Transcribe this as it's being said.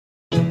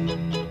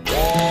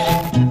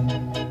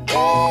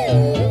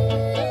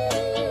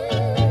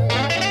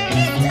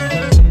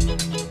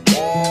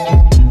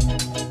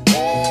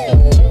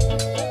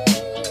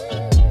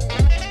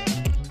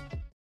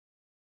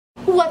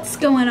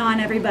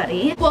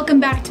welcome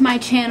back to my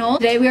channel.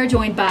 Today we are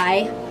joined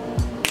by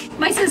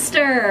my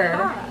sister.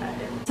 Hi.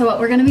 So what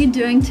we're gonna be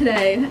doing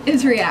today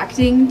is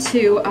reacting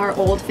to our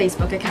old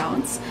Facebook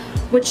accounts,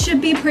 which should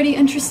be pretty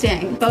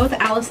interesting. Both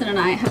Allison and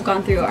I have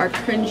gone through our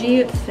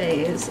cringy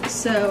phase,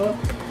 so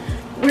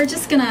we're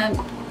just gonna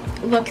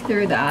look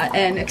through that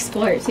and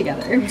explore it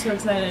together. I'm so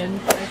excited.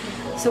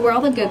 So where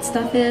all the good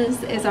stuff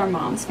is our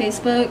mom's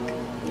Facebook.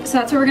 So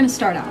that's where we're gonna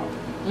start out.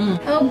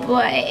 Oh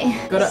boy.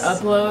 Go to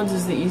uploads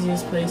is the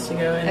easiest place to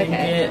go and then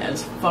get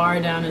as far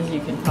down as you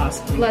can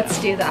possibly go. Let's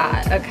do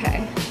that.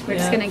 Okay. We're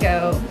just gonna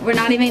go. We're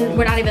not even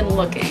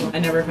looking. I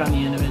never found the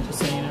end of it, just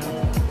so you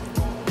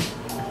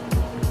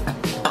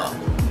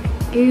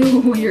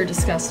know. Ew, you're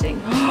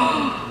disgusting.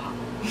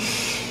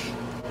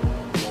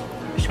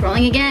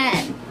 Scrolling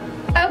again.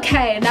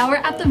 Okay, now we're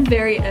at the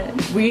very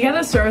end. We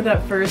gotta start with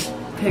that first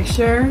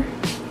picture.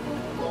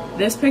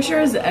 This picture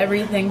is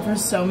everything for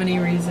so many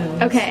reasons.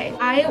 Okay,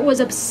 I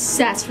was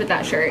obsessed with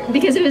that shirt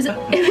because it was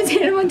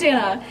Hannah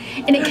Montana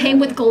and it came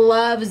with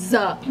gloves.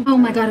 Oh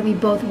my god, and we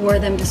both wore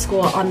them to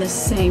school on the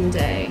same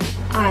day.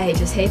 I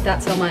just hate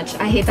that so much.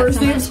 I hate that first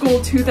so much. day of school,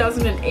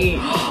 2008.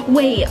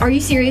 Wait, are you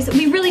serious?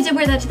 We really did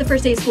wear that to the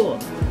first day of school.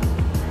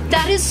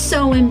 That is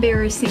so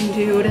embarrassing,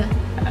 dude.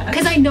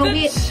 Because I know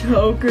we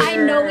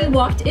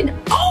walked in.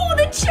 Oh,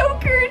 the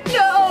choker!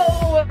 No.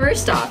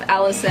 First off,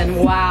 Allison,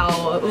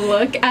 wow,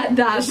 look at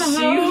that.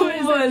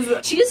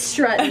 She is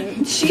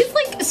strutting. She's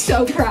like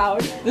so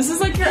proud. This is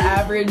like your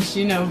average,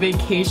 you know,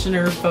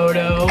 vacationer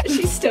photo.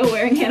 She's still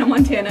wearing Hannah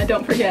Montana.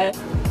 Don't forget.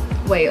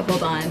 Wait,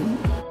 hold on.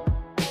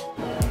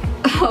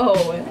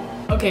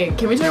 Oh. Okay,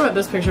 can we talk about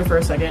this picture for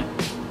a second?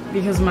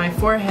 Because my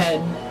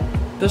forehead,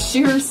 the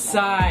sheer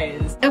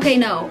size. Okay,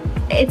 no.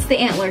 It's the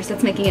antlers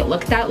that's making it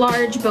look that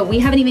large, but we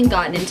haven't even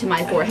gotten into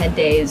my forehead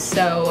days,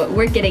 so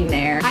we're getting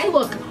there. I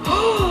look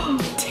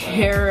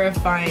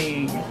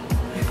terrifying.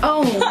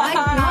 Oh my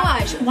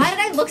gosh, why did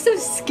I look so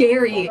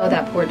scary? Oh,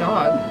 that poor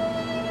dog.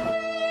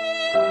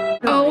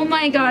 Oh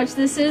my gosh,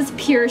 this is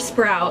pure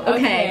Sprout.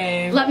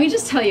 Okay, let me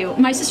just tell you,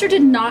 my sister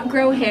did not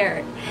grow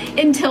hair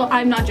until,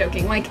 I'm not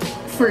joking, like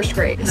first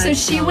grade. So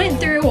she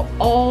went through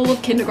all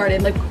of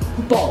kindergarten, like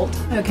bald.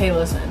 Okay,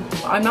 listen.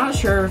 I'm not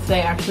sure if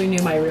they actually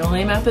knew my real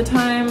name at the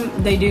time.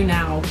 They do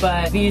now,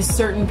 but these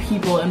certain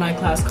people in my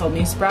class called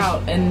me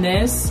Sprout, and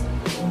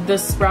the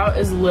Sprout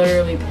is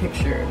literally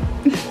pictured.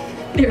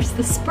 There's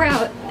the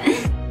Sprout.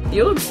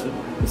 You look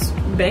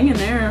banging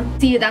there.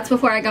 See, that's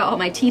before I got all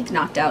my teeth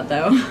knocked out,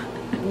 though.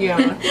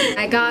 Yeah.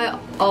 I got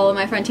all of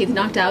my front teeth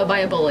knocked out by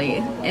a bully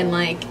in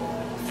like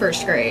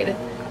first grade,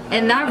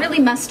 and that really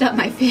messed up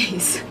my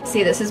face.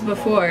 See, this is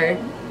before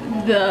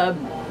the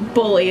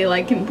bully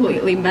like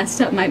completely messed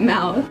up my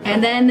mouth,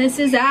 and then this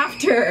is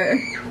after.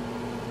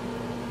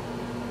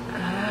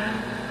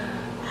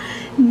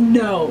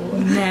 No,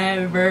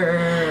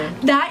 never.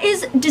 That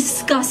is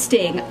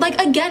disgusting. Like,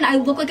 again, I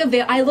look like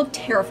I look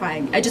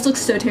terrifying. I just look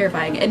so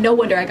terrifying, and no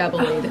wonder I got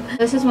bullied.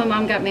 This is when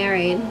Mom got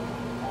married.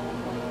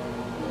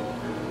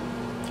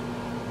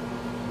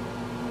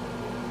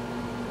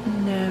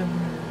 Never.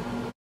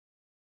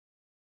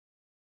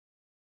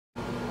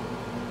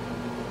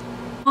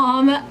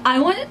 I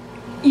want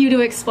you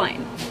to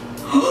explain.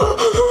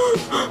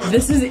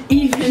 This is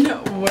even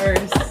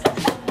worse.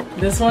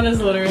 This one is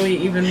literally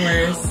even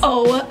worse.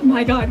 Oh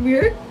my god,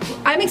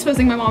 I'm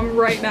exposing my mom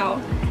right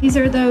now. These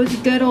are those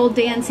good old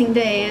dancing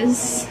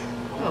days.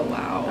 Oh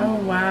wow. Oh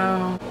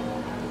wow.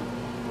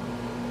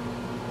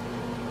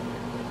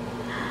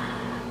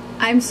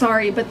 I'm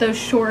sorry, but those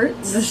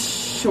shorts. The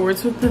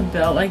shorts with the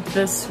belt, like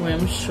the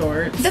swim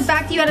shorts. The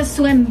fact that you had a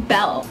swim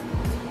belt.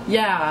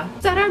 Yeah.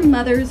 It's at our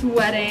mother's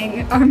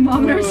wedding, our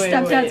mom and our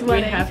stepdad's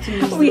wedding.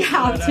 We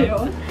have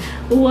to.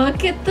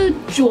 Look at the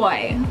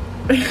joy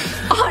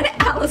on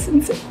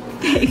Allison's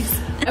face.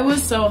 I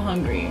was so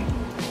hungry,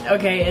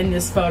 okay, in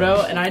this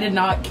photo, and I did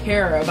not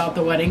care about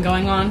the wedding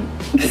going on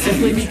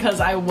simply because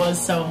I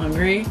was so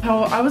hungry.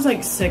 I was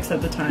like 6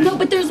 at the time. No,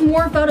 but there's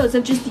more photos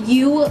of just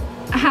you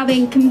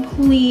having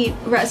complete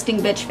resting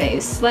bitch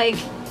face. Like,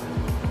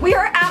 we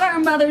are at our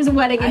mother's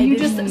wedding and you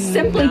just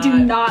simply do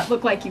not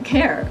look like you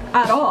care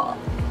at all.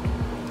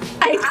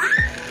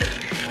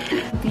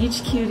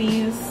 Beach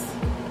cuties.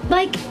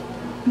 Like,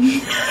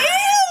 ew!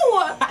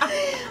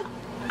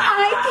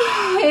 I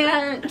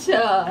can't.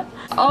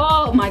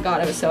 Oh my god,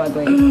 I was so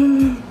ugly.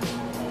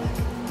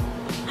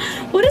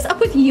 What is up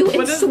with you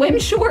in swim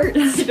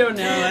shorts? I don't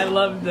know, I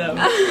love them.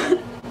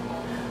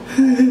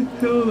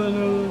 Hold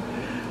on.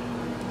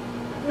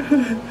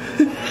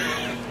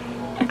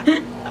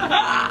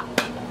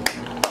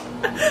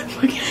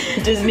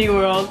 Disney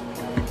World.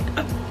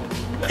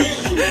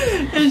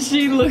 And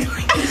she looked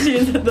like she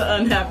was at the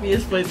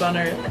unhappiest place on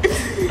earth.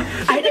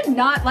 I did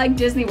not like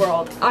Disney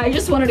World. I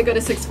just wanted to go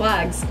to Six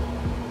Flags.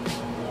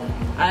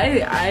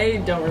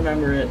 I don't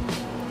remember it.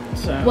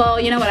 So. Well,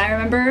 you know what I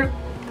remember?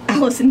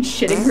 Allison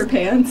shitting her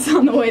pants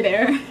on the way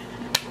there.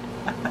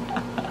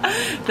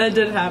 That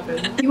did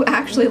happen. You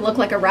actually look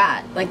like a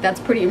rat. Like, that's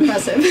pretty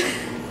impressive.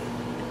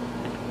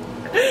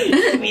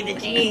 Give me the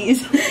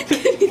cheese.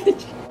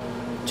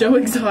 Joe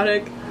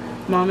Exotic.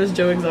 Mom is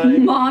Joe Exotic.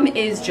 Mom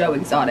is Joe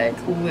Exotic,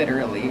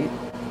 literally.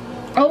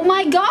 Oh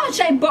my gosh,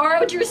 I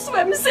borrowed your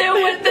swimsuit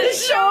with the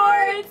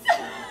shorts!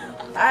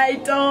 I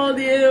told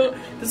you.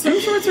 The swim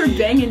shorts were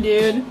banging,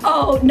 dude.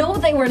 Oh, no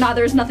they were not.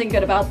 There's nothing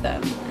good about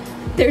them.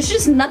 There's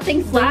just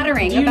nothing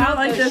flattering about not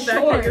like those the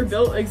fact that you're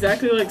built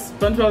exactly like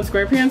SpongeBob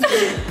SquarePants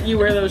when you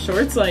wear those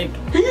shorts? Like,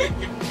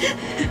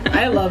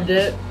 I loved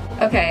it.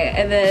 Okay,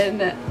 and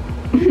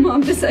then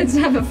Mom decides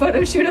to have a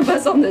photo shoot of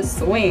us on the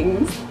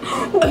swings.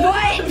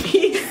 What?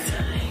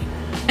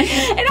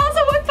 And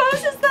also, what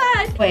pose is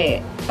that?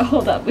 Wait,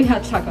 hold up. We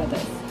have to talk about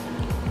this.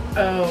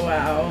 Oh,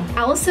 wow.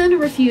 Allison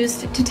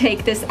refused to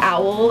take this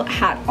owl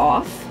hat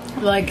off.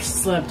 Like,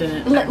 slept in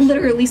it.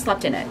 Literally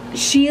slept in it.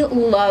 She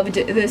loved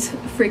this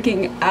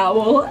freaking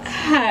owl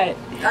hat.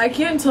 I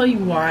can't tell you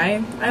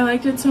why I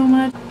liked it so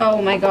much.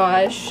 Oh my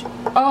gosh.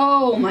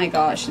 Oh my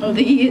gosh.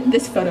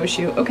 This photo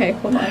shoot. Okay,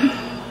 hold on.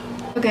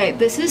 Okay,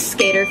 this is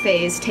Skater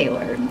Phase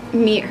Taylor.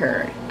 Meet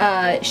her.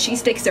 She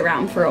sticks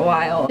around for a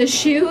while. The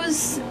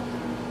shoes...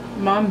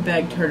 Mom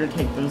begged her to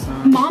take those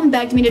off. Mom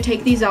begged me to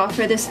take these off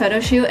for this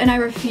photo shoot and I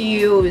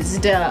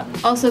refused.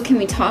 Also, can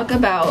we talk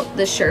about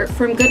the shirt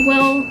from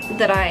Goodwill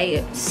that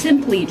I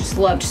simply just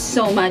loved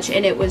so much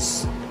and it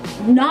was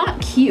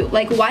not cute?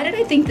 Like, why did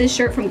I think this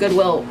shirt from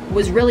Goodwill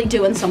was really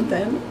doing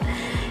something?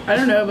 I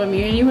don't know, but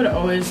me and you would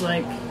always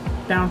like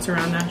bounce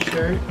around that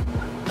shirt.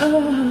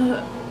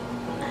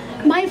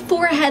 My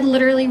forehead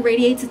literally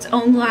radiates its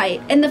own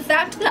light, and the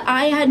fact that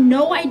I had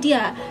no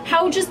idea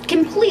how just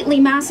completely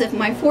massive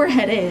my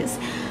forehead is.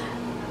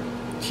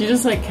 She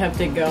just like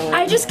kept it going.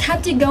 I just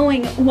kept it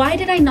going. Why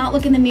did I not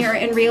look in the mirror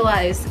and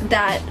realize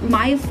that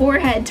my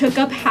forehead took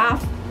up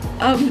half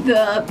of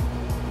the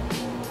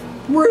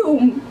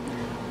room?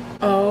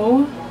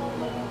 Oh.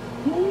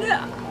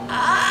 No.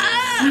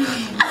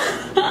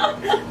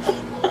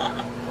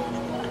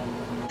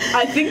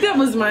 I think that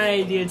was my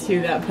idea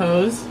too, that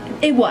pose.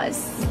 It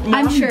was. Mom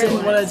I'm sure didn't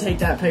it want was. to take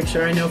that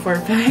picture, I know for a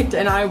fact,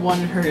 and I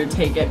wanted her to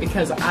take it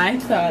because I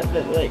thought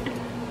that like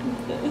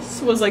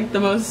this was like the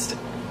most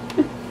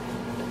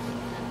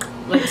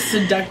like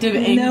seductive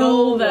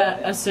angle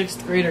that a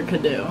 6th grader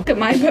could do. Look at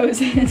my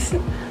poses.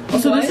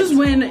 So this is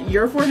when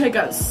your forehead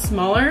got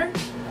smaller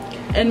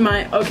and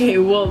my, okay,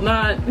 well it's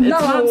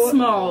not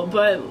small,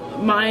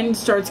 but mine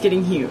starts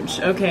getting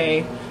huge,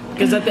 okay?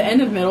 Because at the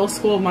end of middle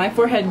school, my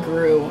forehead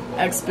grew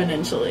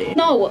exponentially.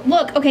 No,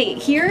 look, okay,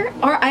 here,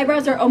 our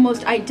eyebrows are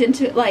almost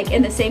identical, like,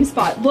 in the same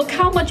spot. Look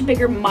how much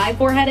bigger my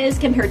forehead is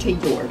compared to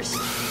yours.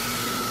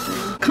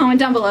 Comment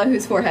down below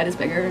whose forehead is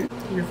bigger.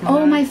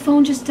 Oh, my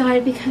phone just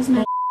died because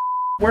my...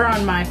 We're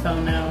on my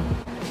phone now.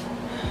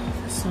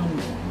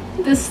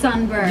 The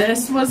sunburn.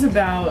 This was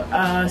about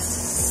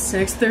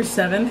 6th or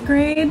 7th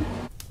grade.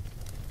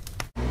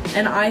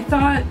 And I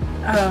thought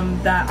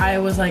that I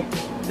was like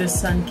this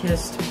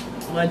sun-kissed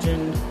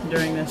legend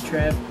during this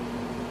trip.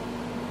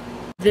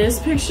 This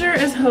picture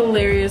is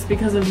hilarious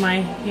because of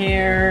my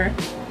hair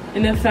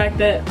and the fact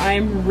that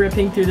I'm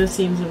ripping through the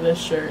seams of this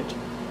shirt.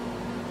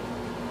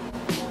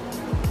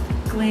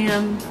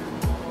 Glam.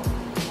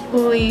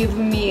 Leave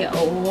me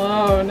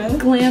alone.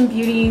 Glam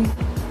beauty.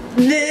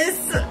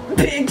 This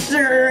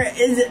picture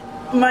is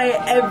my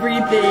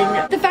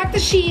everything. The fact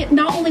that she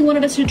not only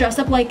wanted us to dress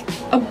up like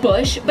a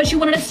bush, but she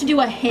wanted us to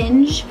do a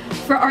hinge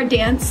for our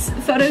dance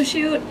photo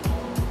shoot.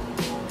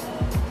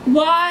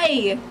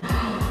 Why?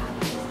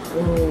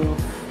 Ooh.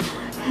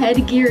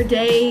 Headgear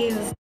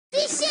days.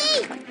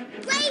 Fishy!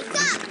 Wake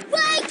up!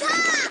 Wake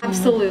up!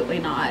 Absolutely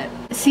not.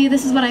 See,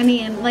 this is what I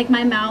mean. Like,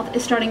 my mouth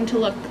is starting to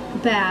look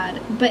bad,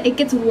 but it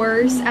gets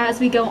worse as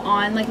we go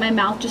on. Like, my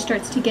mouth just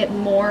starts to get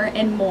more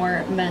and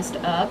more messed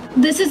up.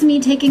 This is me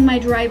taking my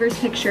driver's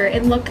picture,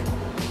 and look,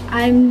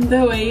 I'm...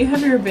 The way you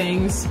have your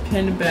bangs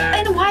pinned back.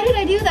 And why did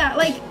I do that?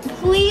 Like,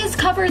 please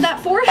cover that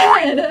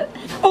forehead.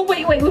 Oh,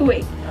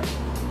 wait.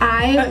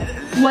 I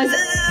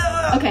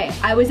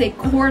was a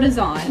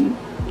courtesan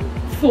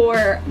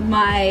for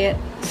my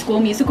school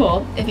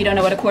musical. If you don't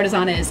know what a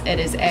courtesan is, it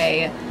is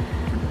a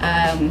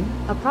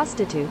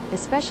prostitute,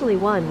 especially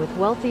one with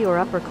wealthy or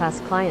upper class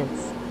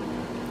clients.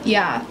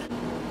 Yeah.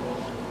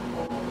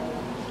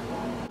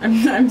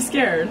 I'm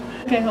scared.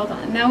 Okay, hold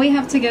on. Now we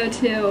have to go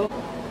to...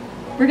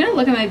 We're gonna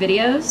look at my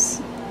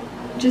videos,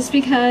 just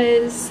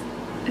because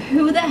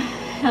who the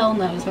hell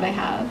knows what I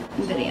have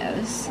in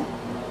videos.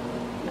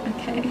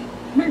 Okay.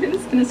 We're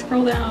just gonna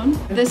scroll down.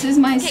 This is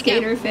my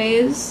skater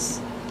phase.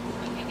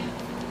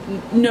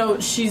 No,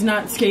 she's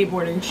not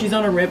skateboarding. She's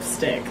on a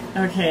ripstick.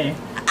 Okay.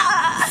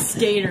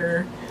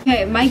 Skater.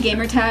 Okay, my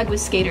gamer tag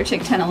was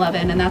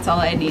SkaterChick1011, and that's all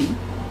I need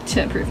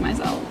to prove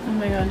myself. Oh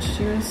my god,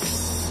 she was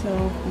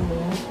so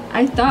cool.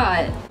 I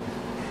thought...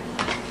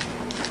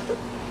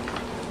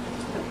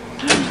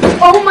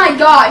 Oh my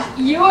gosh,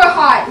 you are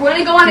hot. Want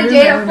to go on a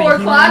date at 4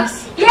 o'clock?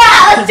 Yeah,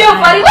 let's do it,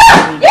 buddy.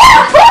 Woo!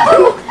 Yeah!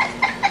 Woo!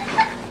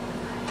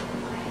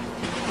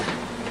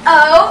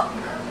 Oh,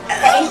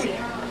 thank you.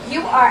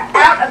 You are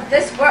out of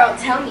this world,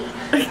 tell me.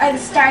 Are the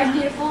stars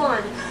beautiful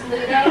on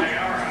Pluto?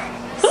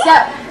 So,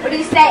 what do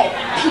you say?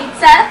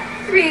 Pizza?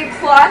 3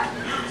 o'clock?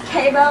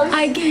 Cabos?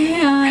 I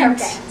can't.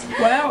 Perfect.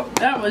 Well,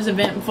 that was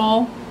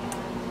eventful.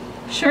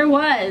 Sure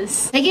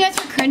was. Thank you guys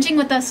for cringing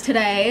with us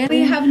today.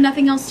 We have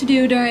nothing else to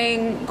do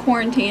during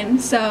quarantine,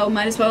 so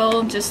might as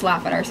well just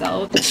laugh at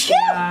ourselves.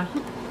 Yeah.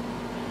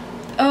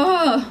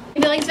 Oh,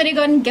 if you like this video,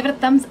 go ahead and give it a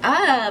thumbs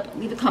up.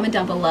 Leave a comment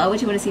down below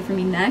what you want to see from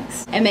me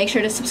next. And make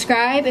sure to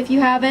subscribe if you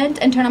haven't,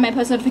 and turn on my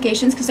post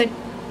notifications because I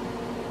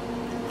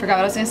forgot what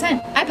I was going to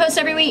say. I post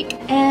every week.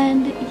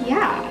 And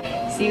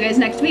yeah, see you guys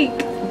next week.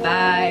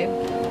 Bye.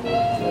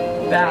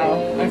 Bow.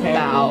 Okay.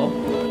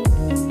 Bow.